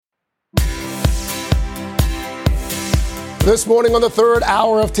This morning on the third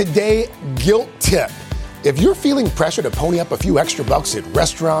hour of Today, Guilt Tip. If you're feeling pressure to pony up a few extra bucks at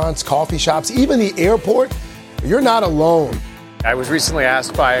restaurants, coffee shops, even the airport, you're not alone. I was recently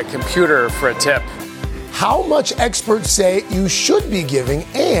asked by a computer for a tip. How much experts say you should be giving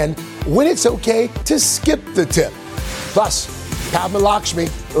and when it's okay to skip the tip. Plus, Padma Lakshmi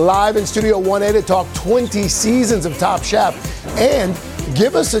live in Studio 1A to talk 20 seasons of Top Chef and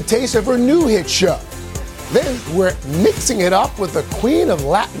give us a taste of her new hit show. Then we're mixing it up with the queen of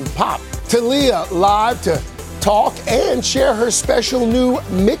Latin pop, Talia, live to talk and share her special new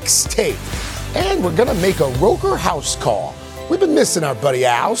mixtape. And we're gonna make a Roker house call. We've been missing our buddy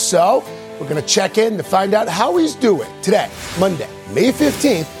Al, so we're gonna check in to find out how he's doing today, Monday, May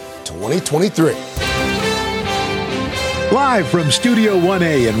 15th, 2023. Live from Studio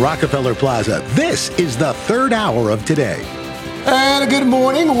 1A in Rockefeller Plaza, this is the third hour of Today. And a good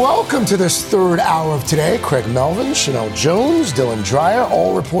morning. Welcome to this third hour of Today. Craig Melvin, Chanel Jones, Dylan Dreyer,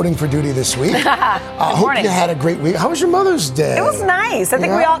 all reporting for duty this week. I hope you had a great week. How was your Mother's Day? It was nice. I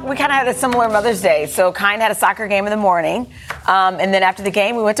think we kind of had a similar Mother's Day. So Kine had a soccer game in the morning, and then after the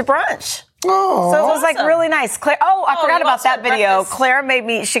game, we went to brunch. Oh, so it was like really nice. Claire, I forgot about that video. Breakfast.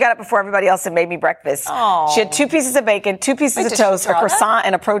 Claire she got up before everybody else and made me breakfast. Oh. She had 2 pieces of bacon, 2 pieces of toast, a croissant,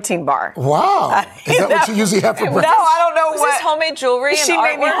 and a protein bar. Wow. Is that what you usually have for breakfast? No, I don't know Was what. this homemade jewelry? She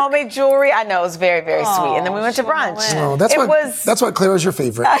made me homemade jewelry. I know, it was very, very sweet. And then we went to brunch. Oh, that's why Claire is your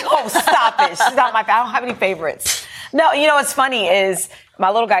favorite. Oh, stop it. She's not my favorite. I don't have any favorites. No, you know what's funny is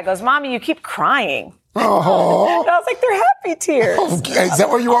my little guy goes, Mommy, you keep crying. Oh. And I was like, they're happy tears. Okay. Is that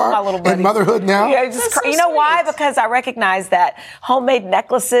where you are my little buddy. in motherhood now? Yeah, you know why? Because I recognize that homemade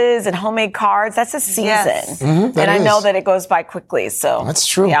necklaces and homemade cards, that's a season. Yes. Mm-hmm, and I know that it goes by quickly. So that's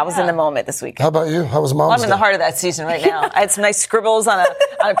true. Yeah, I was in the moment this week. How about you? How was Mom's Well, I'm in Day? the heart of that season right now. I had some nice scribbles on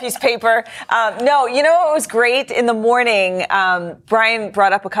a piece of paper. No, you know what was great? In the morning, Brian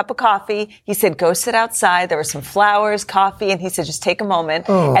brought up a cup of coffee. He said, go sit outside. There were some flowers, coffee, and he said, just take a moment.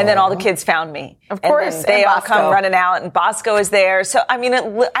 Oh. And then all the kids found me. Of course. And they and all Bosco. come running out, and Bosco is there. So, I mean,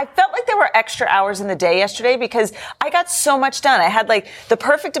 I felt like there were extra hours in the day yesterday because I got so much done. I had like the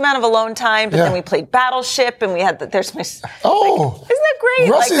perfect amount of alone time, but then we played Battleship, and we had there's my... Oh. Isn't that great?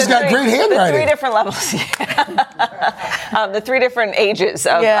 Rusty's got great handwriting. The 3 different levels. The 3 different ages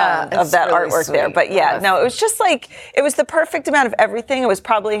of that really artwork sweet. there. But yeah, no, it was just like, it was the perfect amount of everything. It was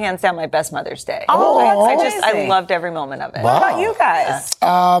probably hands down my best Mother's Day. Oh, that's I amazing. loved every moment of it. Wow. How about you guys?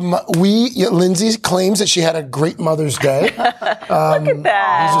 Lindsay claims that she had a great Mother's Day. Look at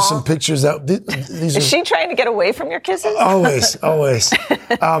that. These are some pictures that these are. Is she trying to get away from your kisses? Always.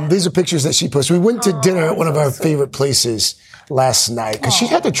 These are pictures that she posted. We went to dinner at one of our favorite places last night because she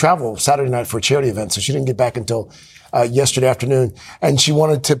had to travel Saturday night for a charity event, so she didn't get back until yesterday afternoon. And she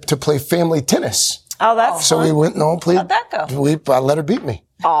wanted to play family tennis. Oh, that's So we went and all played. How'd that go? I let her beat me.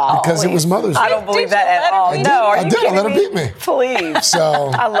 Because it was Mother's Day. I don't believe Did that you at all. let her No, are I you did. kidding I let her me? beat me. Please. So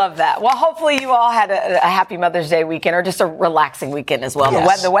I love that. Well, hopefully you all had a happy Mother's Day weekend or just a relaxing weekend as well.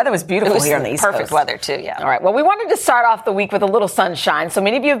 Yes. The weather was beautiful It was here on the East perfect Coast. weather too, yeah. All right. Well, we wanted to start off the week with a little sunshine. So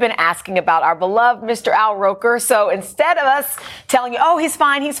many of you have been asking about our beloved Mr. Al Roker. So instead of us telling you, oh, he's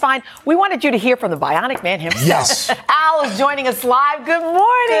fine, we wanted you to hear from the Bionic Man himself. Yes. Al is joining us live. Good morning.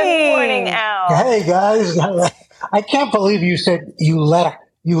 Good morning, Al. Hey guys, I can't believe you said you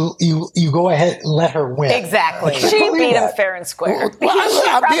go ahead and let her win. Exactly. She believe beat him that. fair and square.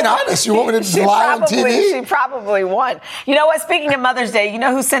 I'm being honest. You want me to lie on TV? She probably won. You know what? Speaking of Mother's Day, you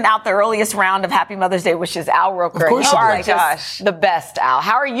know who sent out the earliest round of Happy Mother's Day wishes? Al Roker. Of course You I are did. just the best, Al.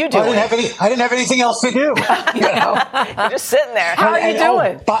 How are you I doing? didn't have anything else to do. You know? You're just sitting there. How are you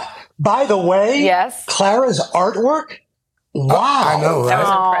doing? By the way, Yes? Clara's artwork. Wow, I know, That right?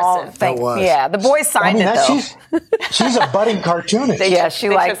 was impressive. Thank That was. Yeah, the boys signed it though. she's a budding cartoonist. Yeah, she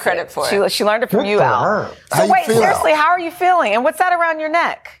They likes took credit it. for it. She learned it from Good you, for Al. her. How So you wait, feel, seriously, Al? how are you feeling? And what's that around your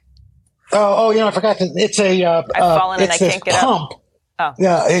neck? Oh, I forgot that it's a. I've fallen and it's I this can't get up. pump. Oh.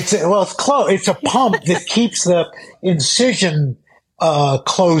 Yeah, it's close. It's a pump that keeps the incision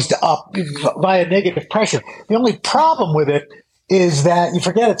closed up via negative pressure. The only problem with it is that you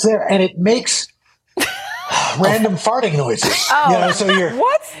forget it's there, and it makes random farting noises. Oh. So you're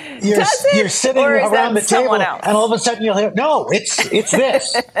What? you're sitting Or is around the that table, someone else? and all of a sudden you'll hear, no, it's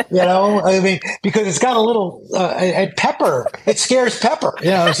this. I mean, because it's got a little and Pepper. It scares Pepper.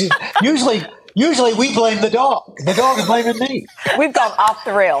 Usually we blame the dog. The dog is blaming me. We've gone off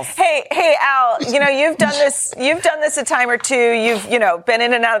the rails. Hey, Al, you've done this a time or two. You've, been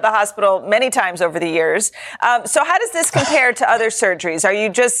in and out of the hospital many times over the years. So how does this compare to other surgeries?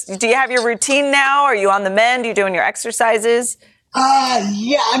 Do you have your routine now? Are you on the mend? Are you doing your exercises?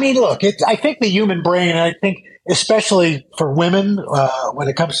 Yeah, I mean, look, I think the human brain, and I think especially for women, when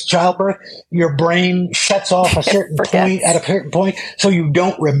it comes to childbirth, your brain shuts off a certain point at a certain point, so you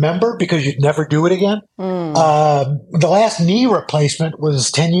don't remember because you'd never do it again. The last knee replacement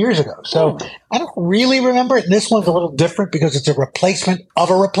was 10 years ago, so I don't really remember it. And this one's a little different because it's a replacement of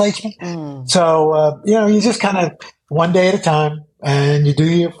a replacement. So, you just kind of one day at a time, and you do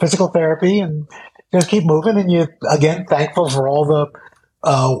your physical therapy and just keep moving. And you, again, thankful for all the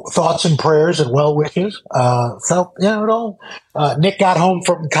thoughts and prayers and well wishes. Nick got home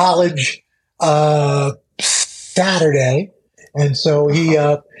from college Saturday, and so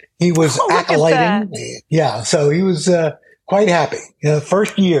he was acolyting. Yeah, so he was quite happy.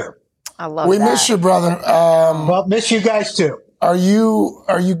 First year. I love we that. miss you, brother. Well, miss you guys too. Are you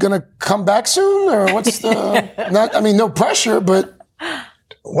gonna come back soon, or what's the? No pressure, but.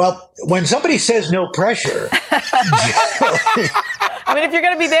 Well, when somebody says no pressure, I mean, if you're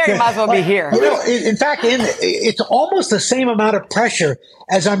going to be there, you might as well be here. In fact, it's almost the same amount of pressure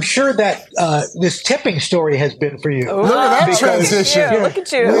as I'm sure that this tipping story has been for you. Look at that transition. Look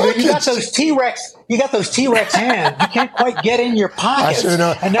at you. You got those T-Rex. You got those T-Rex hands. You can't quite get in your pockets. I should have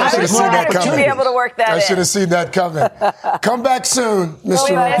known. And now I should have seen that coming. To be able to work that I in. should have seen that coming. Come back soon, Mr. We miss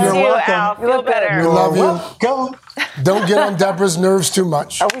You're you, welcome. Al. Feel better. We love you. Go. Don't get on Deborah's nerves too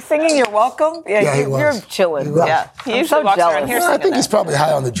much. Are we singing "You're Welcome"? Yeah, he was. You're chilling. He was. Yeah, he I'm usually so walks around jealous. here. I think he's probably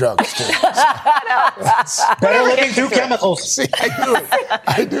high on the drugs too. Better living through chemicals. See,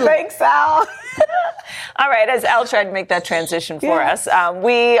 I do. Thanks, Al. All right, as Al tried to make that transition for us,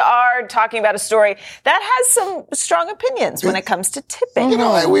 we are talking about a story that has some strong opinions when it comes to tipping.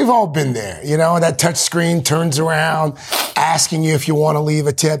 We've all been there. That touch screen turns around, asking you if you want to leave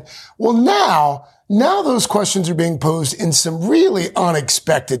a tip. Well, now those questions are being posed in some really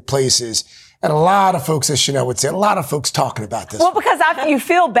unexpected places. And a lot of folks, as Chanel would say, a lot of folks talking about this. Well, because after you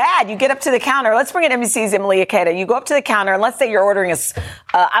feel bad, you get up to the counter. Let's bring in NBC's Emily Ikeda. You go up to the counter, and let's say you're ordering a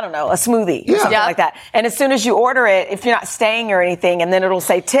smoothie or something like that. And as soon as you order it, if you're not staying or anything, and then it'll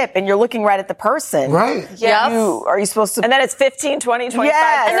say tip, and you're looking right at the person. Right. Yes. Are you supposed to? And then it's 15, 20, 25,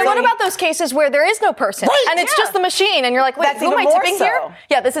 Yes. 30. And then what about those cases where there is no person? Right. And it's just the machine, and you're like, wait, That's who am even I more tipping so. here?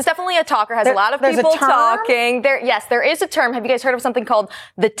 Yeah, this is definitely a talker. Has a lot of There's a people term? talking. Yes, there is a term. Have you guys heard of something called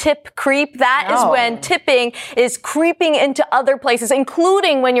the tip creep? That is when tipping is creeping into other places,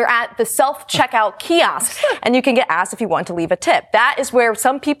 including when you're at the self-checkout kiosk, and you can get asked if you want to leave a tip. That is where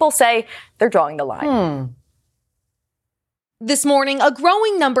some people say they're drawing the line. This morning, a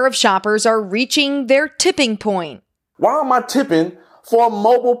growing number of shoppers are reaching their tipping point. Why am I tipping for a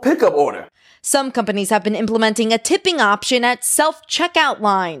mobile pickup order? Some companies have been implementing a tipping option at self-checkout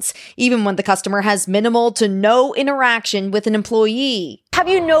lines, even when the customer has minimal to no interaction with an employee. Have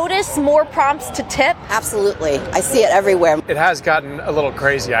you noticed more prompts to tip? Absolutely. I see it everywhere. It has gotten a little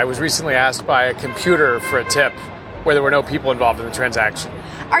crazy. I was recently asked by a computer for a tip where there were no people involved in the transaction.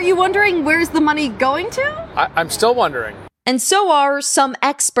 Are you wondering where's the money going to? I'm still wondering. And so are some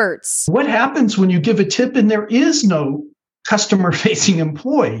experts. What happens when you give a tip and there is no customer-facing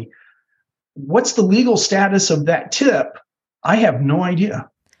employee? What's the legal status of that tip? I have no idea.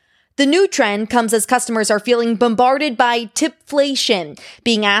 The new trend comes as customers are feeling bombarded by tipflation,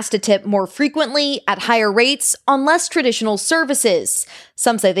 being asked to tip more frequently at higher rates on less traditional services.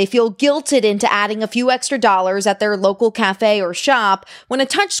 Some say they feel guilted into adding a few extra dollars at their local cafe or shop when a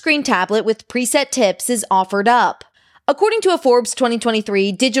touchscreen tablet with preset tips is offered up. According to a Forbes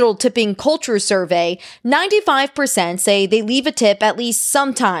 2023 digital tipping culture survey, 95% say they leave a tip at least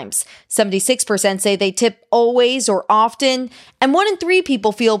sometimes, 76% say they tip always or often, and 1 in 3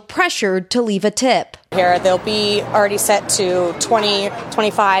 people feel pressured to leave a tip. Here, they'll be already set to 20,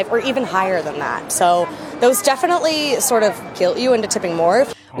 25, or even higher than that. So those definitely sort of guilt you into tipping more.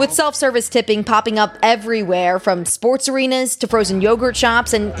 With self-service tipping popping up everywhere, from sports arenas to frozen yogurt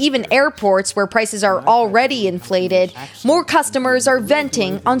shops and even airports where prices are already inflated, more customers are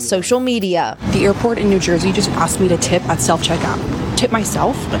venting on social media. The airport in New Jersey just asked me to tip at self-checkout. Tip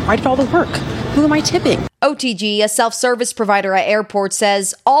myself? Why did all the work? Who am I tipping? OTG, a self-service provider at airports,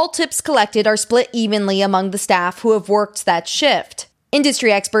 says all tips collected are split evenly among the staff who have worked that shift.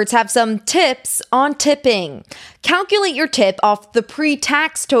 Industry experts have some tips on tipping. Calculate your tip off the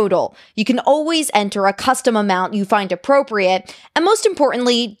pre-tax total. You can always enter a custom amount you find appropriate. And most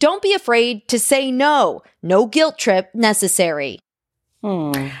importantly, don't be afraid to say no. No guilt trip necessary.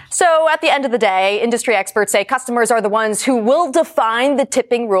 So at the end of the day, industry experts say customers are the ones who will define the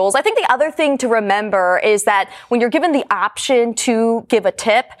tipping rules. I think the other thing to remember is that when you're given the option to give a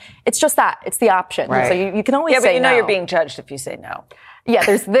tip, it's just that. It's the option. Right. So you can always say but you know no. you're being judged if you say no. Yeah,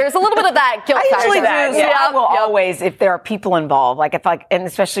 there's a little bit of that guilt factor. I will always, if there are people involved, and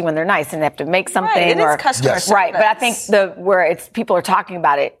especially when they're nice and they have to make something. Right, it is customer service. Right, but I think where people are talking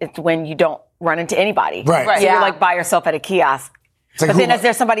about it, it's when you don't run into anybody. Right. So you're like by yourself at a kiosk. Like, but then is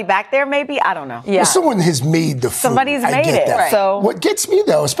there somebody back there maybe? I don't know. Yeah. Well, someone has made the food. Somebody's made it. That. Right. So what gets me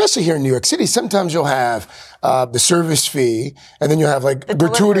though, especially here in New York City, sometimes you'll have the service fee and then you'll have like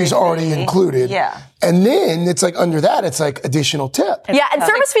gratuities already included. Yeah. And then it's like under that, it's like additional tip. Yeah, and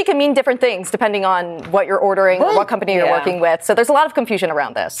service fee can mean different things depending on what you're ordering or what company you're working with. So there's a lot of confusion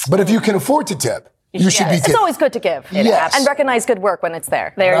around this. But if you can afford to tip, you should be tipping. It's always good to give. Yes. And recognize good work when it's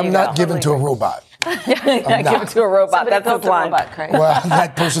there. I'm not giving to a robot. Give it to a robot. Somebody That's his line. Well,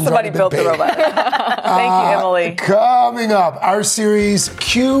 that person's Somebody already built been the paid. robot. Thank you, Emily. Coming up, our series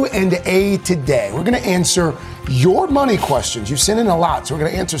Q&A today. We're going to answer your money questions. You've sent in a lot, so we're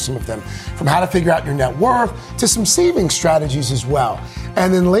going to answer some of them, from how to figure out your net worth to some saving strategies as well.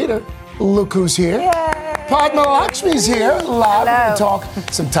 And then later, look who's here. Yay. Padma Lakshmi's here live. We're going to talk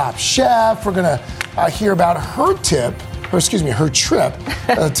some Top Chef. We're going to hear about her trip to taste.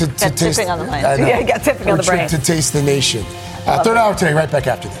 Tipping on the brain. Got tipping on the brain. To taste the nation. Third hour today, right back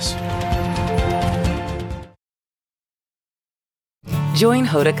after this. Join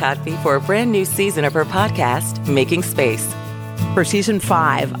Hoda Kotb for a brand new season of her podcast, Making Space. For season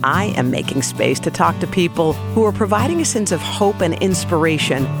 5, I am making space to talk to people who are providing a sense of hope and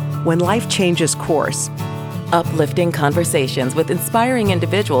inspiration when life changes course. Uplifting conversations with inspiring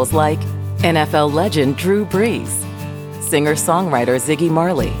individuals like NFL legend Drew Brees, singer-songwriter Ziggy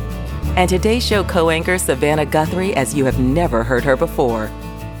Marley, and Today's Show co-anchor Savannah Guthrie as you have never heard her before.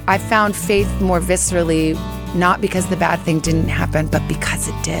 I found faith more viscerally, not because the bad thing didn't happen, but because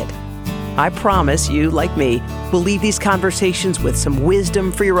it did. I promise you, like me, will leave these conversations with some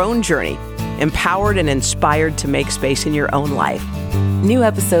wisdom for your own journey, empowered and inspired to make space in your own life. New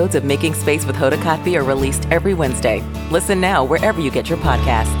episodes of Making Space with Hoda Kotb are released every Wednesday. Listen now wherever you get your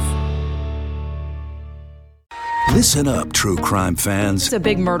podcasts. Listen up, true crime fans. It's a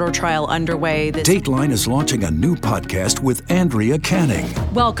big murder trial underway. Dateline is launching a new podcast with Andrea Canning.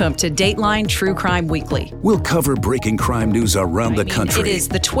 Welcome to Dateline True Crime Weekly. We'll cover breaking crime news around the country. It is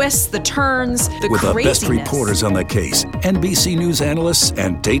the twists, the turns, the with craziness. the best reporters on the case, NBC News analysts,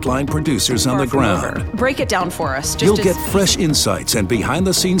 and Dateline producers on the ground. Break it down for us. You'll get fresh insights and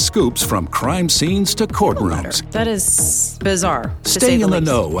behind-the-scenes scoops from crime scenes to courtrooms. That is bizarre. Stay in the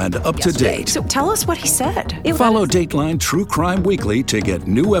know and up to date. So tell us what he said. Follow Dateline True Crime Weekly to get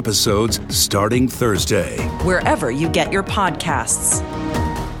new episodes starting Thursday. Wherever you get your podcasts.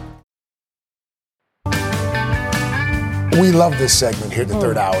 We love this segment here at the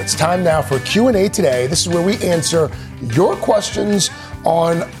third hour. It's time now for Q&A today. This is where we answer your questions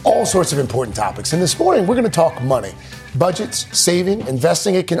on all sorts of important topics. And this morning, we're going to talk money. Budgets, saving,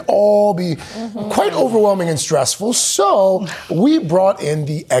 investing, it can all be quite overwhelming and stressful. So we brought in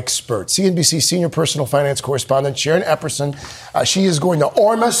the expert, CNBC senior personal finance correspondent, Sharon Epperson. She is going to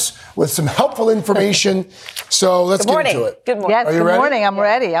arm us with some helpful information. So let's get into it. Good morning. Yes, Are you good ready? morning. I'm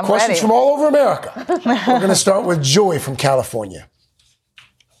ready. Questions ready. from all over America. We're going to start with Joy from California.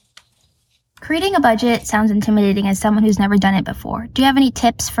 Creating a budget sounds intimidating as someone who's never done it before. Do you have any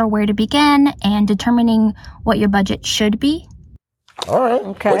tips for where to begin and determining what your budget should be? All right.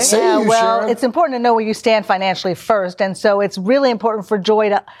 Okay. What say you, well, Sharon? it's important to know where you stand financially first. And so it's really important for Joy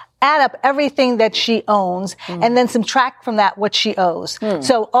to add up everything that she owns and then subtract from that what she owes.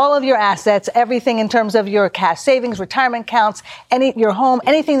 So all of your assets, everything in terms of your cash savings, retirement accounts, your home,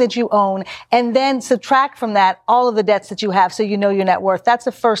 anything that you own, and then subtract from that all of the debts that you have so you know your net worth. That's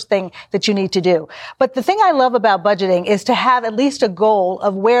the first thing that you need to do. But the thing I love about budgeting is to have at least a goal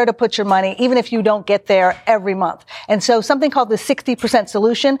of where to put your money, even if you don't get there every month. And so something called the 60%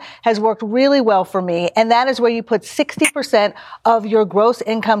 solution has worked really well for me. And that is where you put 60% of your gross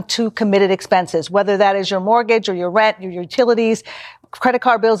income to committed expenses, whether that is your mortgage or your rent, your utilities, credit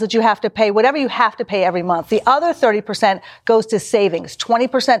card bills that you have to pay, whatever you have to pay every month. The other 30% goes to savings,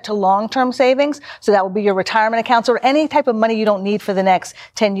 20% to long-term savings. So that will be your retirement accounts or any type of money you don't need for the next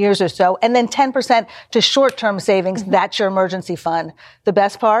 10 years or so. And then 10% to short-term savings. That's your emergency fund. The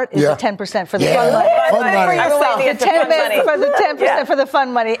best part is the 10% for the fun money. Fun money. For yourself. The 10% for the 10% for the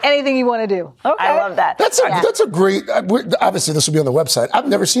fun money. Anything you want to do. Okay. I love that. That's a great, obviously this will be on the website. I've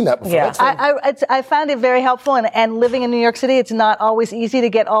never seen that before. Yeah. I found it very helpful, and living in New York City, it's not always easy to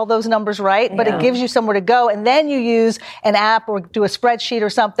get all those numbers right, but it gives you somewhere to go. And then you use an app or do a spreadsheet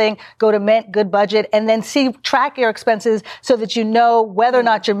or something, go to Mint, Good Budget, and then track your expenses so that you know whether or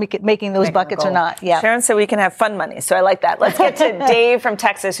not you're making those buckets or not. Yeah. Sharon said we can have fun money, so I like that. Let's get to Dave from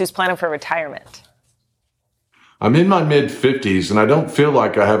Texas who's planning for retirement. I'm in my mid-50s and I don't feel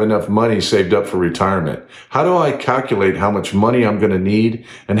like I have enough money saved up for retirement. How do I calculate how much money I'm going to need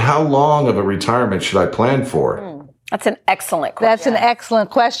and how long of a retirement should I plan for? That's an excellent question. That's an excellent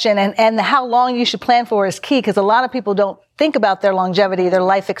question. And how long you should plan for is key because a lot of people don't think about their longevity, their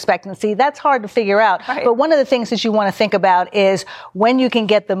life expectancy. That's hard to figure out. Right. But one of the things that you want to think about is when you can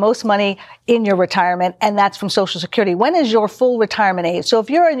get the most money in your retirement, and that's from Social Security. When is your full retirement age? So if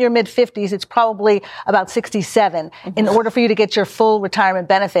you're in your mid-50s, it's probably about 67 in order for you to get your full retirement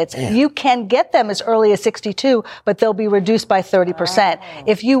benefits. Yeah. You can get them as early as 62, but they'll be reduced by 30%. Oh.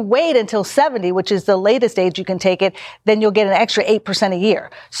 If you wait until 70, which is the latest age you can take it, then you'll get an extra 8% a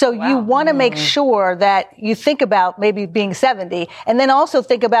year. So you want to make sure that you think about maybe being 70, and then also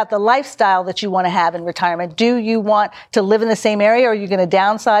think about the lifestyle that you want to have in retirement. Do you want to live in the same area, or are you going to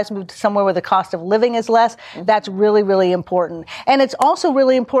downsize, move to somewhere where the cost of living is less? That's really, really important. And it's also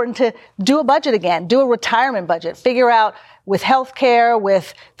really important to do a budget again, do a retirement budget, figure out with health care,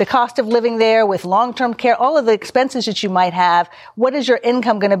 with the cost of living there, with long-term care, all of the expenses that you might have, what is your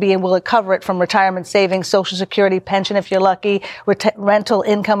income going to be, and will it cover it from retirement savings, Social Security, pension if you're lucky, rental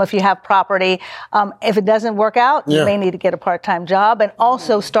income if you have property. If it doesn't work out, you may need to get a part-time job, and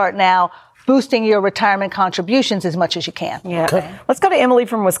also start now boosting your retirement contributions as much as you can. Yeah. Okay. Let's go to Emily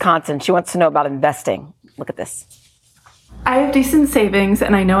from Wisconsin. She wants to know about investing. Look at this. I have decent savings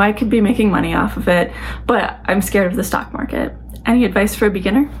and I know I could be making money off of it, but I'm scared of the stock market. Any advice for a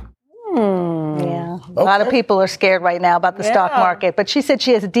beginner? Yeah. A lot of people are scared right now about the stock market, but she said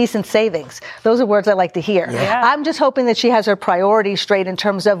she has decent savings. Those are words I like to hear. Yeah. I'm just hoping that she has her priorities straight in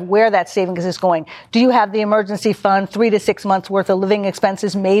terms of where that savings is going. Do you have the emergency fund, 3 to 6 months worth of living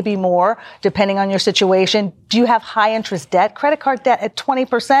expenses, maybe more, depending on your situation? Do you have high interest debt, credit card debt at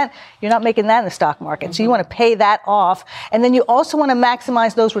 20%? You're not making that in the stock market. So you want to pay that off. And then you also want to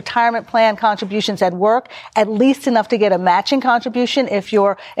maximize those retirement plan contributions at work, at least enough to get a matching contribution if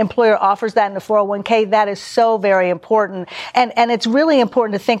your employer offers that in the 401k. That is so very important. And it's really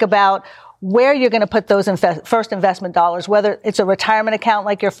important to think about where you're going to put those first investment dollars, whether it's a retirement account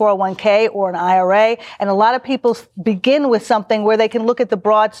like your 401k or an IRA. And a lot of people begin with something where they can look at the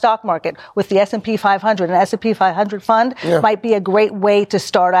broad stock market with the S&P 500. An S&P 500 fund might be a great way to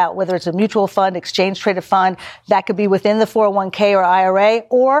start out, whether it's a mutual fund, exchange traded fund. That could be within the 401k or IRA.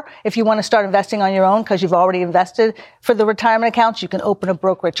 Or if you want to start investing on your own because you've already invested for the retirement accounts, you can open a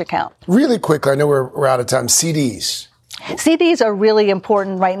brokerage account. Really quickly, I know we're out of time. CDs. CDs are really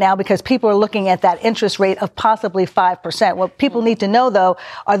important right now because people are looking at that interest rate of possibly 5%. What people need to know, though,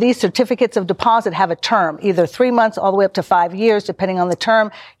 are these certificates of deposit have a term, either 3 months all the way up to 5 years, depending on the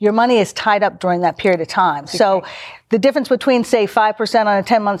term. Your money is tied up during that period of time. So the difference between, say, 5% on a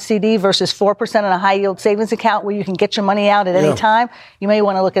 10-month CD versus 4% on a high-yield savings account where you can get your money out at any time, you may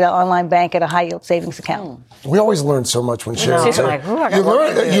want to look at an online bank at a high-yield savings account. We always learn so much when Sharon. You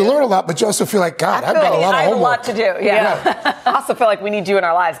learn a lot, but you also feel like, God, I've got a lot of homework. I have a lot to do, I also feel like we need you in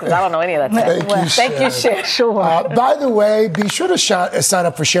our lives because I don't know any of that stuff. Thank you, Sharon. Sure. By the way, be sure to sign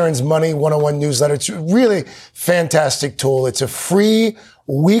up for Sharon's Money 101 newsletter. It's a really fantastic tool. It's a free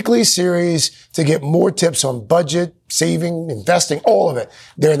weekly series to get more tips on budget, saving, investing, all of it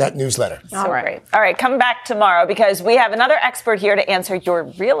there in that newsletter. All right. Come back tomorrow because we have another expert here to answer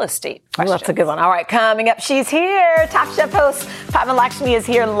your real estate questions. That's a good one. All right, coming up, she's here. Top Chef host Padma Lakshmi is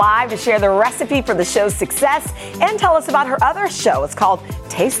here live to share the recipe for the show's success and tell us about her other show. It's called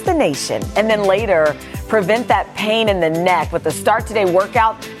Taste the Nation. And then later, prevent that pain in the neck with the Start Today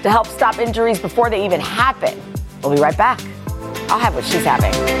workout to help stop injuries before they even happen. We'll be right back. I'll have what she's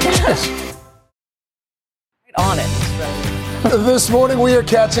having. On it. This morning we are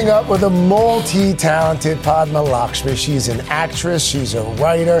catching up with a multi-talented Padma Lakshmi. She's an actress, she's a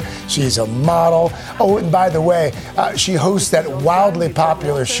writer, she's a model. Oh, and by the way, she hosts that wildly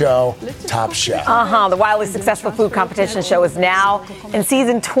popular show, Top Chef. The wildly successful food competition show is now in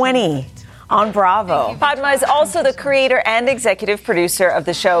season 20. On Bravo. Padma is also the creator and executive producer of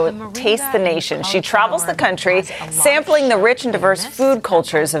the show Taste the Nation. She travels the country sampling the rich and diverse food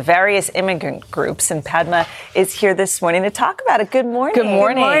cultures of various immigrant groups. And Padma is here this morning to talk about it. Good morning. Good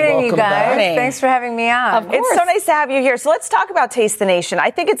morning. Good morning, you guys. Morning. Thanks for having me on. It's so nice to have you here. So let's talk about Taste the Nation.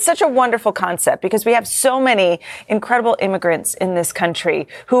 I think it's such a wonderful concept because we have so many incredible immigrants in this country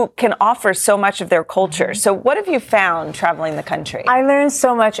who can offer so much of their culture. So what have you found traveling the country? I learn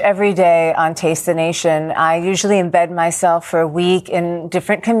so much every day. on Taste the Nation. I usually embed myself for a week in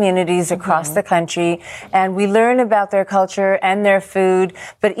different communities across the country, and we learn about their culture and their food,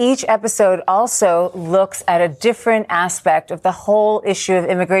 but each episode also looks at a different aspect of the whole issue of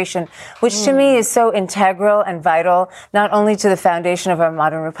immigration, which to me is so integral and vital, not only to the foundation of our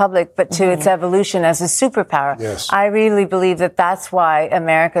modern republic, but to its evolution as a superpower. Yes. I really believe that that's why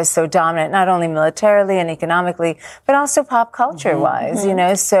America is so dominant, not only militarily and economically, but also pop culture wise, you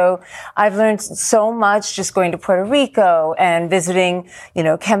know. So I've learned so much just going to Puerto Rico and visiting, you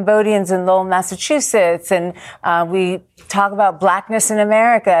know, Cambodians in Lowell, Massachusetts. And we talk about blackness in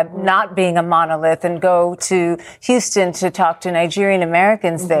America not being a monolith, and go to Houston to talk to Nigerian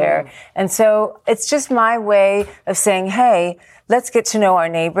Americans there. And so it's just my way of saying, hey, let's get to know our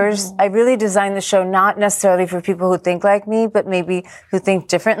neighbors. I really designed the show not necessarily for people who think like me, but maybe who think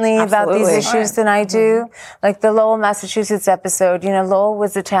differently about these issues than I do. Like the Lowell, Massachusetts episode, you know, Lowell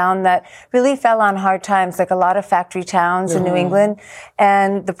was a town that really fell on hard times, like a lot of factory towns in New England.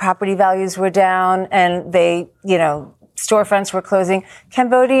 And the property values were down, and they, you know, storefronts were closing.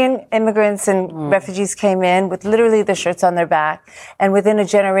 Cambodian immigrants and refugees came in with literally the shirts on their back. And within a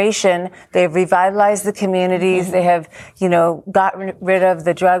generation, they've revitalized the communities. They have, you know, gotten rid of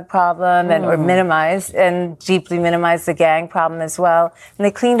the drug problem or minimized and deeply minimized the gang problem as well. And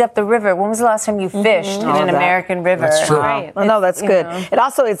they cleaned up the river. When was the last time you fished in an American river? That's true. Right. Well, no, that's good. It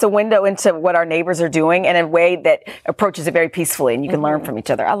also, it's a window into what our neighbors are doing in a way that approaches it very peacefully, and you can learn from each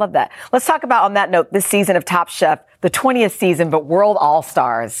other. I love that. Let's talk about, on that note, this season of Top Chef, the 20th season, but World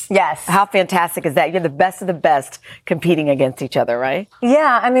All-Stars. Yes. How fantastic is that? You're the best of the best competing against each other, right?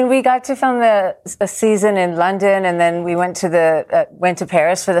 Yeah, I mean, we got to film a season in London, and then we went to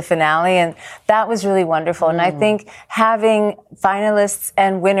Paris for the finale, and that was really wonderful. And I think having finalists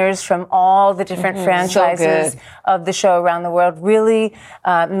and winners from all the different franchises of the show around the world really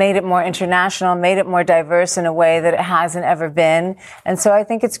made it more international, made it more diverse in a way that it hasn't ever been. And so I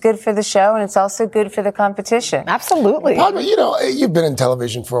think it's good for the show, and it's also good for the competition. Absolutely. Padma, you know, you've been in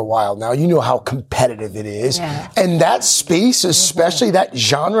television for a while now. You know how competitive it is. Yeah. And that space, especially that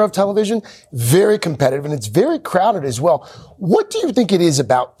genre of television, very competitive, and it's very crowded as well. What do you think it is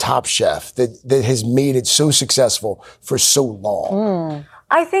about Top Chef that has made it so successful for so long?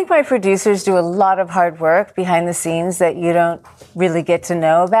 I think my producers do a lot of hard work behind the scenes that you don't really get to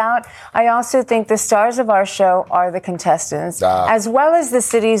know about. I also think the stars of our show are the contestants, as well as the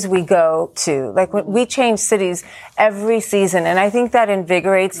cities we go to. Like, we change cities every season, and I think that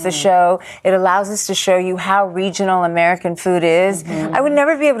invigorates the show. It allows us to show you how regional American food is. I would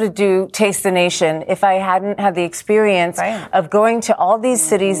never be able to do Taste the Nation if I hadn't had the experience of going to all these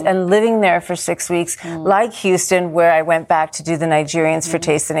cities and living there for 6 weeks, like Houston, where I went back to do the Nigerians for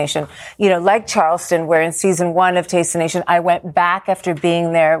Taste the Nation. You know, like Charleston, where in season 1 of Taste the Nation, I went back after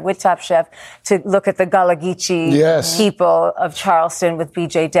being there with Top Chef to look at the Gullah Geechee people of Charleston with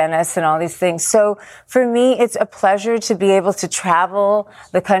BJ Dennis and all these things. So for me, it's a pleasure to be able to travel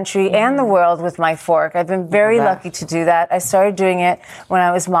the country and the world with my fork. I've been very lucky to do that. I started doing it when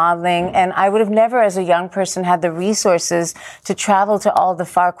I was modeling, and I would have never, as a young person, had the resources to travel to all the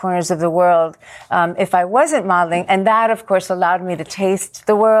far corners of the world if I wasn't modeling. And that, of course, allowed me to taste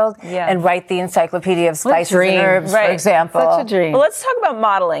the world and write the encyclopedia of spices and herbs, for example. Such a dream. Well, let's talk about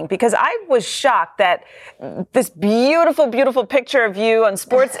modeling, because I was shocked that this beautiful, beautiful picture of you on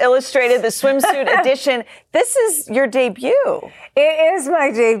Sports Illustrated, the swimsuit edition, this is your debut. It is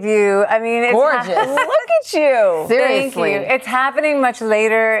my debut. I mean, it's gorgeous. Look at you. Seriously. Thank you. It's happening much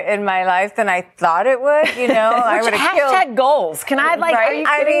later in my life than I thought it would. You know, I would have killed. Hashtag goals. Can I, like, are you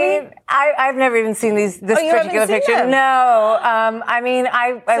kidding me? I've never even seen this particular picture. Them? No. I mean,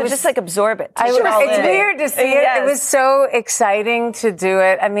 I was just like absorb it. It's weird to see it. It was so exciting to do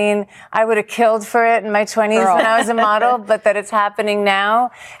it. I mean, I would have killed for it in my 20s when I was a model, but that it's happening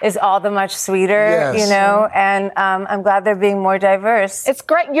now is all the much sweeter, you know, and I'm glad they're being more diverse. It's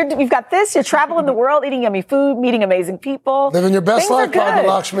great. You've got this. You're traveling the world, eating yummy food, meeting amazing people. Living your best life, Padma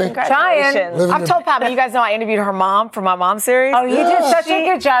Lakshmi. Trying. I've told Padma, you guys know I interviewed her mom for my mom series. Oh, you did such a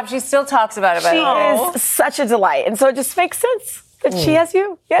good job. She still talks about it. She is such a delight. And so it just makes sense that she has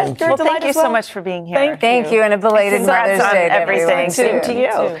you. Yeah, you're a delight. Thank you so much for being here. Thank you, and a belated Mother's Day to everything. Same to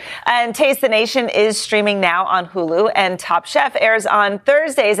you. And Taste the Nation is streaming now on Hulu, and Top Chef airs on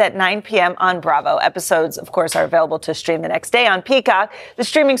Thursdays at 9 p.m. on Bravo. Episodes, of course, are available to stream the next day on Peacock, the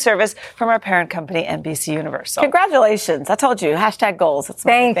streaming service from our parent company, NBC Universal. Congratulations. I told you, hashtag goals.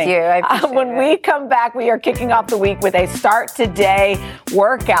 Thank you. When we come back, we are kicking off the week with a Start Today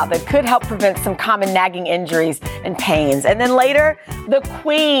workout that could help prevent some common nagging injuries and pains. And then later, the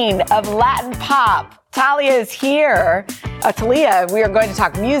queen of Latin pop, Talia is here. Talia, we are going to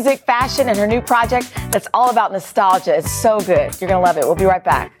talk music, fashion, and her new project that's all about nostalgia. It's so good. You're going to love it. We'll be right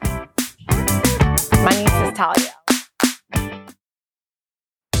back. My niece is Talia.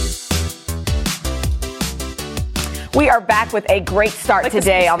 We are back with a great start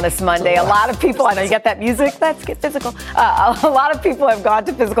today on this Monday. A lot of people, I know you got that music, let's get physical. A lot of people have gone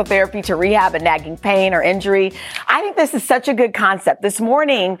to physical therapy to rehab a nagging pain or injury. I think this is such a good concept. This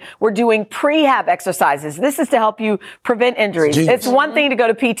morning, we're doing prehab exercises. This is to help you prevent injuries. It's one thing to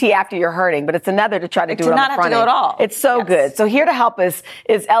go to PT after you're hurting, but it's another to try to do it on the front end. To not have to do it all. It's so good. So here to help us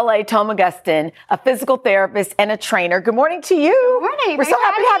is LA Toma Gustin, a physical therapist and a trainer. Good morning to you. Good morning. We're so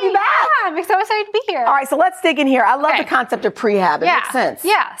happy to have you back. Yeah, I'm so excited to be here. All right, so let's dig in here. I love the concept of prehab. It makes sense.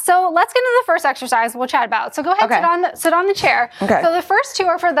 Yeah. So let's get into the first exercise we'll chat about. So go ahead, sit on the chair. Okay. So the first two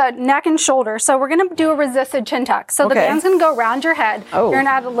are for the neck and shoulder. So we're going to do a resisted chin tuck. So the band's going to go around your head. Oh. You're going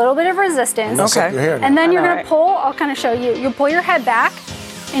to add a little bit of resistance. Okay. And then you're going to pull. I'll kind of show you. You pull your head back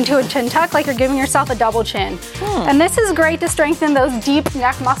into a chin tuck like you're giving yourself a double chin. And this is great to strengthen those deep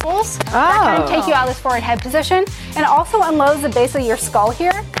neck muscles that kind of take you out of this forward head position, and also unloads the base of your skull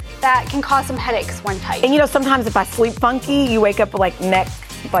here that can cause some headaches when tight. And you know, sometimes if I sleep funky, you wake up with like neck,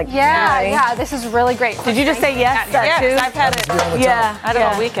 like yeah, this is really great. Did you just say yes? Yes, I've had it. Yeah, I had it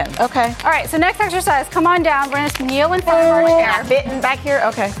all weekend. Okay. All right, so next exercise, come on down. We're gonna kneel in front of our chair. Bitten back here,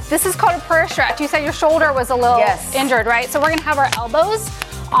 okay. This is called a prayer stretch. You said your shoulder was a little injured, right? So we're gonna have our elbows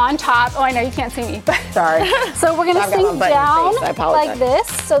on top. Oh, I know you can't see me, but sorry. So we're gonna sink down like this.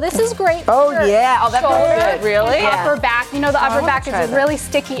 So this is great. Oh yeah, that feels good. Really? Upper back. You know the upper back is a really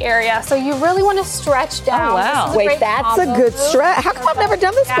sticky area, so you really want to stretch down. Oh wow! Wait, that's a good stretch. How come I've never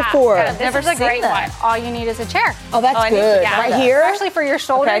done this before? Yeah, this is a great one. All you need is a chair. Oh, that's good. Right here, especially for your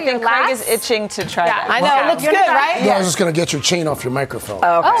shoulder. Okay, I think Craig is itching to try that. I know. It looks good, right? Yeah, I was just gonna get your chain off your microphone.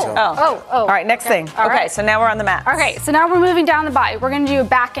 All right, next thing. Okay, so now we're on the mat. Okay, so now we're moving down the body. We're gonna do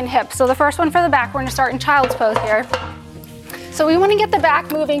back and hips. So the first one for the back, we're gonna start in child's pose here. So we want to get the back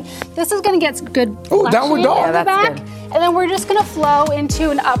moving. This is going to get good downward dog. In the back. And then we're just going to flow into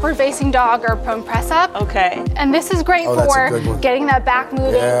an upward facing dog or prone press up. Okay. And this is great for getting that back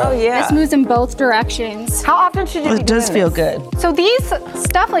moving. Yeah. Oh yeah. This moves in both directions. How often should you be doing It does feel good. So these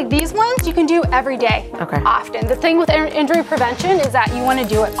stuff like these ones you can do every day. Okay. Often. The thing with injury prevention is that you want to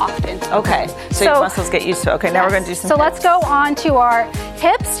do it often. Okay. So your muscles get used to it. Okay, now we're going to do some So let's go on to our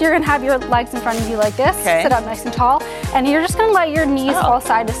hips. You're going to have your legs in front of you like this. Okay. Sit up nice and tall. And you're just going to let your knees fall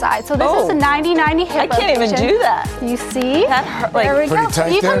side to side. So this is a 90-90 hip I can't even do that. You see? That hurt, like, there we go.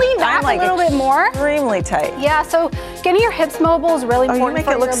 tight You can lean back like a little bit more. Extremely tight. Yeah, so getting your hips mobile is really important. You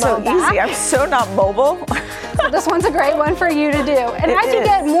make it look so easy. I'm so not mobile. So this one's a great one for you to do. And as you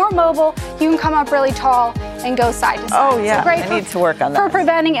get more mobile, you can come up really tall and go side to side. Oh yeah, so great I need to work on that. For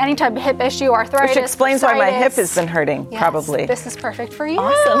preventing any type of hip issue, arthritis, Which explains why my hip has been hurting, probably. This is perfect for you.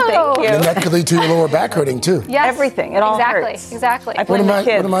 Awesome, thank you. And that could lead to your lower back hurting too. Yes. Everything, it all hurts. Exactly. I blame the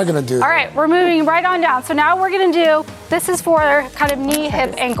kids. What am I going to do? All right, we're moving right on down. So now we're going to do, this is for kind of knee,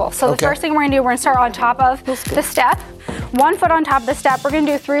 hip, ankle. So the first thing we're going to do, we're going to start on top of the step. 1 foot on top of the step. We're going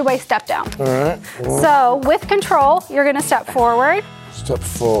to do a 3-way step down. All right. So with control, you're going to step forward. Step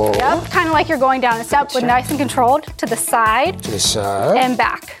forward. Yep, kind of like you're going down a step, but nice and controlled to the side. To the side. And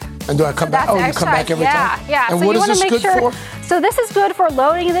back. And do I come back? Oh, you come back every time? Yeah. And so what you is want to this make good sure. for? So this is good for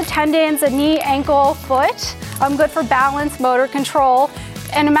loading the tendons, the knee, ankle, foot. Good for balance, motor control.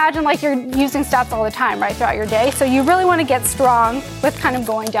 And imagine like you're using steps all the time, right, throughout your day. So you really want to get strong with kind of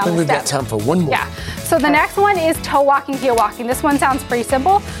going down the steps. We've got time for one more. Yeah. So the next one is toe walking, heel walking. This one sounds pretty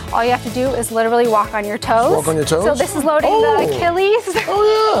simple. All you have to do is literally walk on your toes. Walk on your toes? So this is loading the Achilles,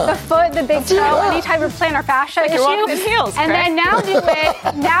 the foot, the big toe, any type of plantar fascia issue. You're walking in heels, and then now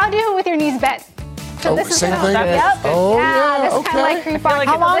do it with your knees bent. So this is same gonna, thing? Yep. Oh, yeah, this is kind of like creep on.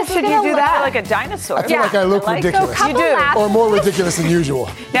 How long should you do that? Like a dinosaur. I feel like I look ridiculous. So you do. Or more ridiculous than usual.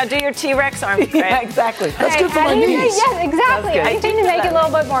 Now do your T-Rex arm. Right? Yeah, exactly. That's good for my knees. Yes, exactly. I think to make it a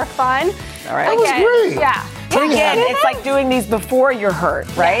little bit more fun. All right. That was great. Yeah. But again, it's like doing these before you're hurt,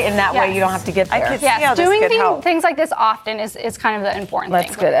 right? And that way you don't have to get there. I could see how this doing could help. things like this often is kind of the important thing.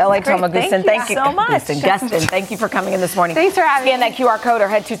 That's good. LA Toma Gustin, thank you so much. Gustin, thank you for coming in this morning. Thanks for having me. Scan that QR code or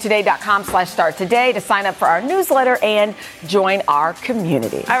head to today.com/start today to sign up for our newsletter and join our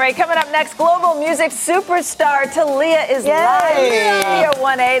community. All right, coming up next, global music superstar Talia is live in Studio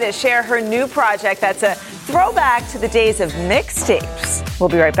 1A to share her new project that's a throwback to the days of mixtapes. We'll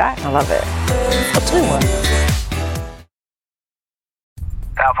be right back. I love it. I'll tell you what.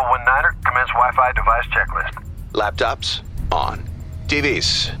 Alpha 19er, commence Wi-Fi device checklist. Laptops, on.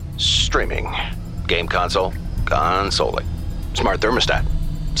 TVs, streaming. Game console, consoling. Smart thermostat,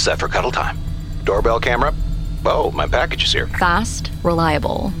 set for cuddle time. Doorbell camera? Oh, my package is here. Fast,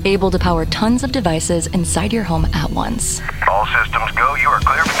 reliable, able to power tons of devices inside your home at once. All systems go. You are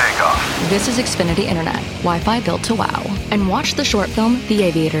clear for takeoff. This is Xfinity Internet, Wi-Fi built to wow. And watch the short film, The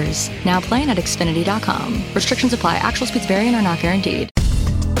Aviators, now playing at Xfinity.com. Restrictions apply. Actual speeds vary and are not guaranteed.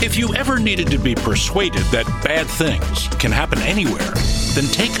 If you ever needed to be persuaded that bad things can happen anywhere, then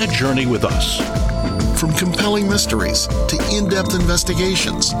take a journey with us. From compelling mysteries to in-depth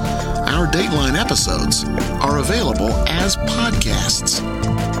investigations, our Dateline episodes are available as podcasts.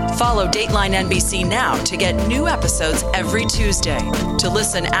 Follow Dateline NBC now to get new episodes every Tuesday. To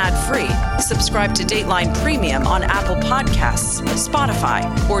listen ad-free, subscribe to Dateline Premium on Apple Podcasts, Spotify,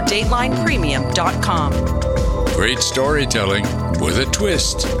 or DatelinePremium.com. Great storytelling with a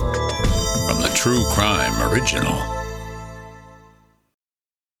twist from the True Crime Original.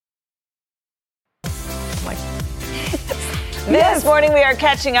 This morning, we are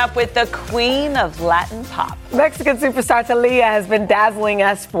catching up with the queen of Latin pop. Mexican superstar Thalia has been dazzling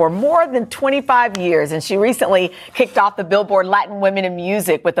us for more than 25 years, and she recently kicked off the Billboard Latin Women in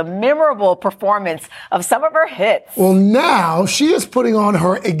Music with a memorable performance of some of her hits. Well, now she is putting on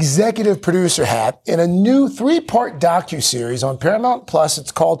her executive producer hat in a new 3-part docuseries on Paramount Plus.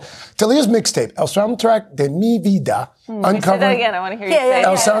 It's called Thalia's Mixtape, El Soundtrack de Mi Vida. Say that again. I want to hear you say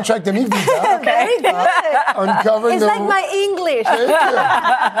El it. Soundtrack de Mi Vida. Very good. Uncovering It's the... like my English.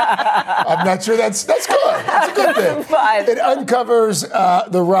 I'm not sure that's good. That's a good thing. It uncovers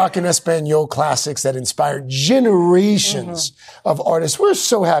the rock and Espanol classics that inspired generations of artists. We're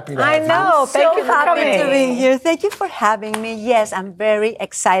so happy to have you. I'm Thank you for happy coming. to be here. Thank you for having me. Yes, I'm very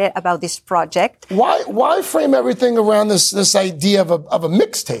excited about this project. Why frame everything around this idea of a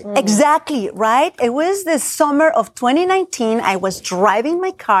mixtape? Exactly, right? It was the summer of 2019. I was driving my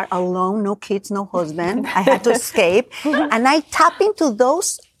car alone, no kids, no husband. I had to escape. And I tapped into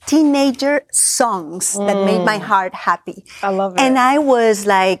those teenager songs that made my heart happy. I love it. And I was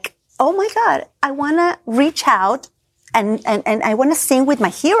like, oh my God, I want to reach out and I want to sing with my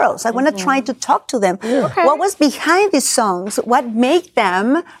heroes. I want to try to talk to them. Okay. What was behind these songs? What made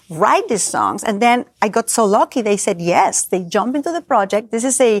them write these songs? And then I got so lucky. They said yes. They jumped into the project. This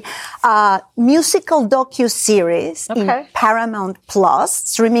is a musical docu-series in Paramount Plus,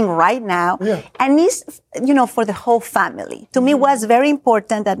 streaming right now. Yeah. And it's, for the whole family. To me, it was very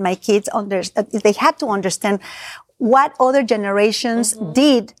important that my kids they had to understand what other generations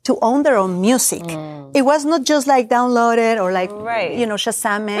did to own their own music. It was not just like download it or like,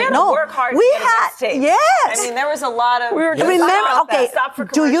 Shazam it. We had to work hard to get a mixtape. Yes. I mean, there was a lot of...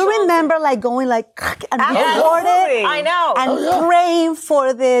 Do you remember like going like and record it? I know. And praying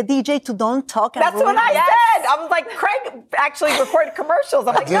for the DJ to don't talk and That's what I said. I was like, Craig actually recorded commercials.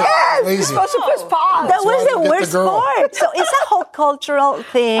 I'm like, yes, you're supposed to push pause. That was the worst part. So it's a whole cultural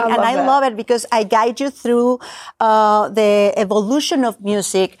thing. I love it because I guide you through the evolution of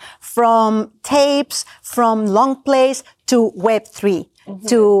music from tapes, from long plays to Web3.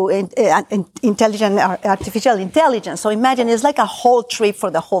 To artificial intelligence. So imagine it's like a whole trip for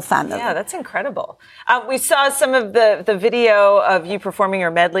the whole family. Yeah, that's incredible. We saw some of the video of you performing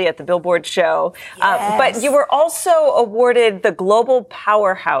your medley at the Billboard show. Yes. But you were also awarded the Global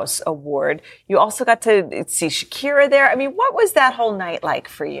Powerhouse Award. You also got to see Shakira there. I mean, what was that whole night like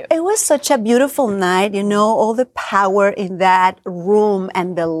for you? It was such a beautiful night, all the power in that room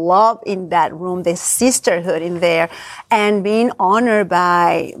and the love in that room, the sisterhood in there, and being honored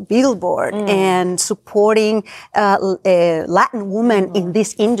by Billboard and supporting Latin women in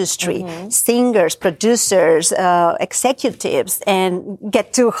this industry, singers, producers, executives, and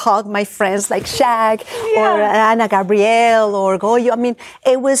get to hug my friends like Shaq or Ana Gabriel or Goyo. I mean,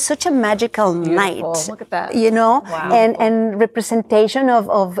 it was such a magical night. Look at that. Wow. And representation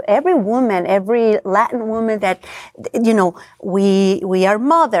of every woman, every Latin woman that, we are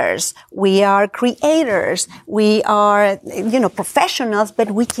mothers, we are creators, we are, professionals, but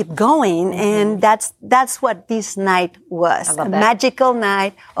we keep going. And that's what this night was. A magical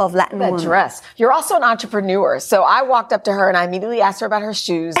night of Latin women. That dress. You're also an entrepreneur. So I walked up to her and I immediately asked her about her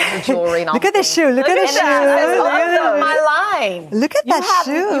shoes and her jewelry and all. Look at the shoe. Look at the shoe. My line. Look at that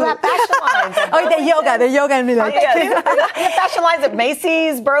shoe. You have fashion lines. The yoga and me like. You have fashion lines at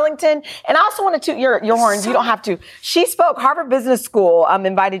Macy's, Burlington. And I also want to toot your horns. You don't have to. She spoke. Harvard Business School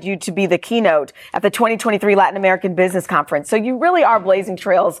invited you to be the keynote at the 2023 Latin American Business Conference. So you really are blazing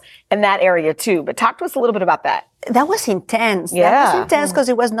trails in that area too. But talk to us a little bit about that. That was intense. Yeah. That was intense because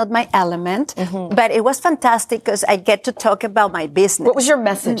it was not my element, but it was fantastic because I get to talk about my business. What was your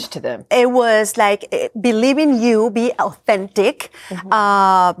message to them? It was like, believe in you, be authentic.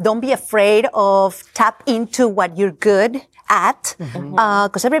 Don't be afraid of tap into what you're good at,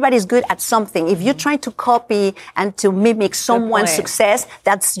 because everybody's good at something. If you're trying to copy and to mimic someone's success,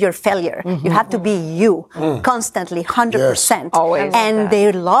 that's your failure. You have to be you constantly, 100%. Yes. Always. And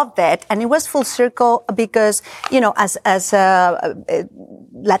they loved that. And it was full circle because, as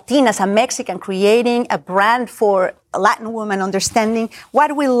Latinas, a Mexican, creating a brand for a Latin woman, understanding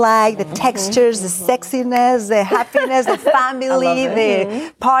what we like, the textures, the sexiness, the happiness, the family,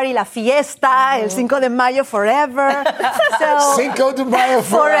 the party, la fiesta, el Cinco de Mayo forever. So Cinco de Mayo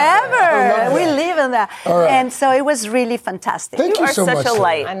forever. We live in that. Right. And so it was really fantastic. Thank you so much. You are such a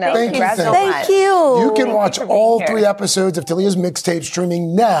light. I know. Thank you. Thank you. You can watch all 3 episodes of Talia's Mixtape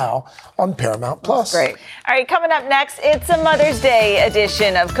streaming now on Paramount Plus. Great. All right, coming up next, it's a Mother's Day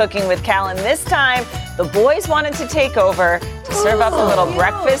edition of Cooking with Cal, and this time the boys wanted to take over to serve up a little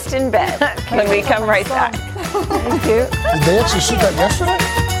breakfast in bed when we come right back. Thank you. Did they actually shoot that yesterday?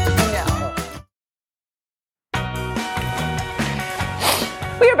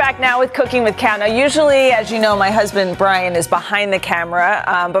 We are back now with Cooking with Cal. Now, usually, as you know, my husband Brian is behind the camera,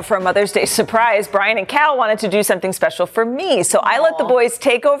 but for a Mother's Day surprise, Brian and Cal wanted to do something special for me. So I let the boys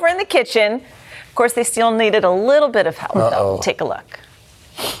take over in the kitchen. Of course, they still needed a little bit of help, though. Take a look.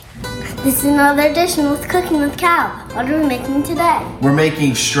 This is another edition with Cooking with Cal. What are we making today? We're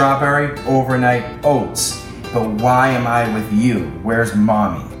making strawberry overnight oats. But why am I with you? Where's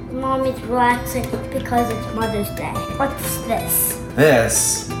Mommy? Mommy's relaxing because it's Mother's Day. What's this?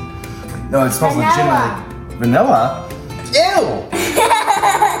 This? No, it smells legitimately. Vanilla? Ew!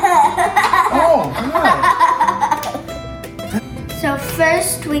 Oh, God. So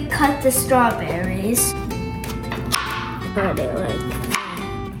first we cut the strawberries. What do you like?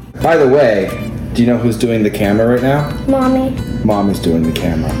 By the way, do you know who's doing the camera right now? Mommy. Mommy's doing the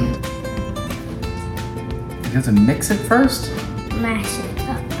camera. You have to mix it first? Mash it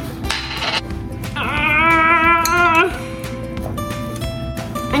up.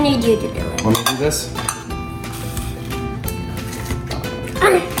 I need you to do it. Want me to do this?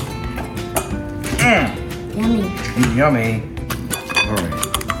 Yummy. Yummy. All right.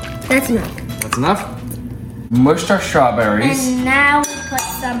 That's enough. That's enough? Mushed our strawberries. And now we put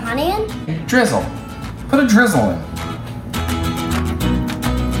some honey in? Drizzle. Put a drizzle in.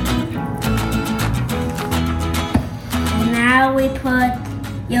 And now we put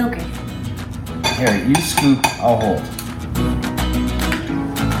yogurt. Here, you scoop, I'll hold.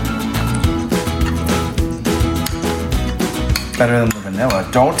 Better than the vanilla.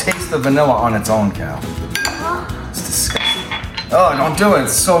 Don't taste the vanilla on its own, Cal. It's disgusting. Oh, don't do it.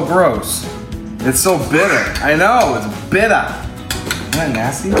 It's so gross. It's so bitter. I know, it's bitter. Isn't that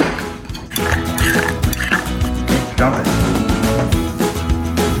nasty? Dump it.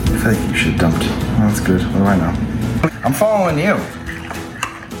 I feel like you should dump it. Oh, that's good. What do I know? I'm following you.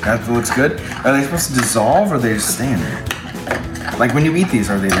 That looks good. Are they supposed to dissolve or are they just stay in there? Like when you eat these,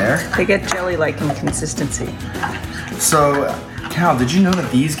 are they there? They get jelly-like in consistency. So, Cal, did you know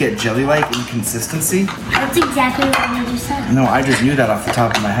that these get jelly-like in consistency? That's exactly what Mommy just said. No, I just knew that off the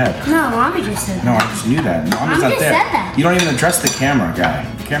top of my head. No, Mommy just said that. No, I just knew that. Mommy's Mom not just there. said that. You don't even address the camera guy.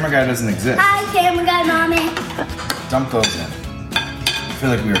 The camera guy doesn't exist. Hi, camera guy, Mommy. Dump those in. I feel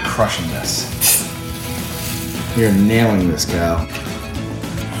like we are crushing this. We are nailing this, Cal.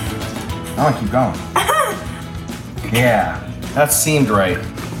 Oh, keep going. Yeah, that seemed right.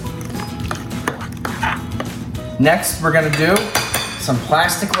 Next, we're gonna do some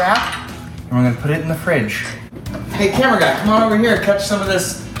plastic wrap, and we're gonna put it in the fridge. Hey, camera guy, come on over here, catch some of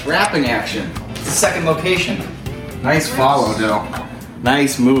this wrapping action. It's the second location. Nice follow, Dill.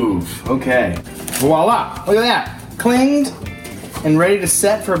 Nice move. Okay. Voila! Look at that. Clinged and ready to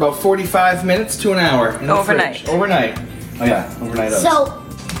set for about 45 minutes to an hour in the Overnight. fridge. Overnight. Oh yeah, overnight oats. So,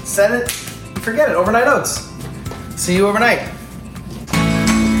 set it. Forget it. Overnight oats. See you overnight.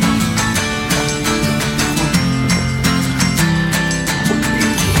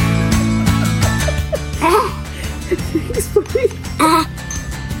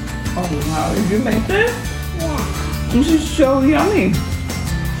 Oh wow, did you make that? Yeah. This is so yummy.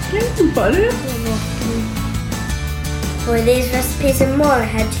 Thank you, buddy. for these recipes and more,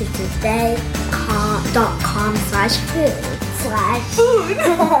 head to today.com/food/.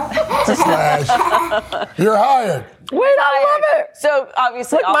 You're hired. Wait, I love it. So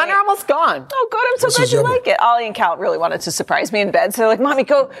obviously, look, mine are almost gone. Oh, good. I'm so This glad is you yummy. like it. Ollie and Cal really wanted to surprise me in bed, so they're like, "Mommy,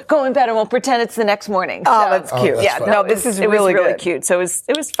 go in bed, and we'll pretend it's the next morning." Oh, So- that's cute. that's yeah, fun. no, This is it was really really good. cute. So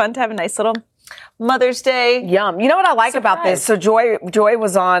it was fun to have a nice little Mother's Day. Yum. You know what I like about this? So Joy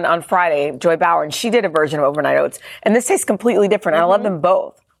was on Friday, Joy Bauer, and she did a version of overnight oats. And this tastes completely different. And I love them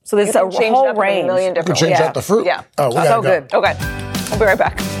both. So there's You a can change it whole up in a range. million You can different change ways. out the fruit. Yeah. Oh, we gotta So go. good. Okay. I'll be right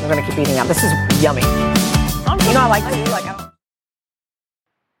back. We're going to keep eating out. This is yummy. You know I like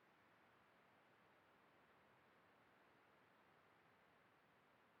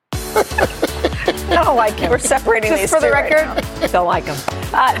don't like him. We're separating Just these for the two right record, don't like him.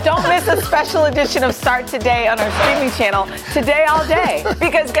 Don't miss a special edition of Start Today on our streaming channel, Today All Day.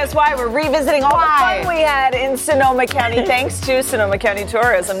 Because guess why? We're revisiting all the fun we had in Sonoma County thanks to Sonoma County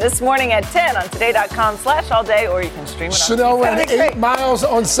Tourism. This morning at 10 on today.com/allday, or you can stream it on Sonoma and 8 miles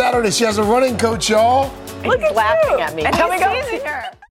on Saturday. She has a running coach, y'all. Look at laughing at me. And Coming up. he's here.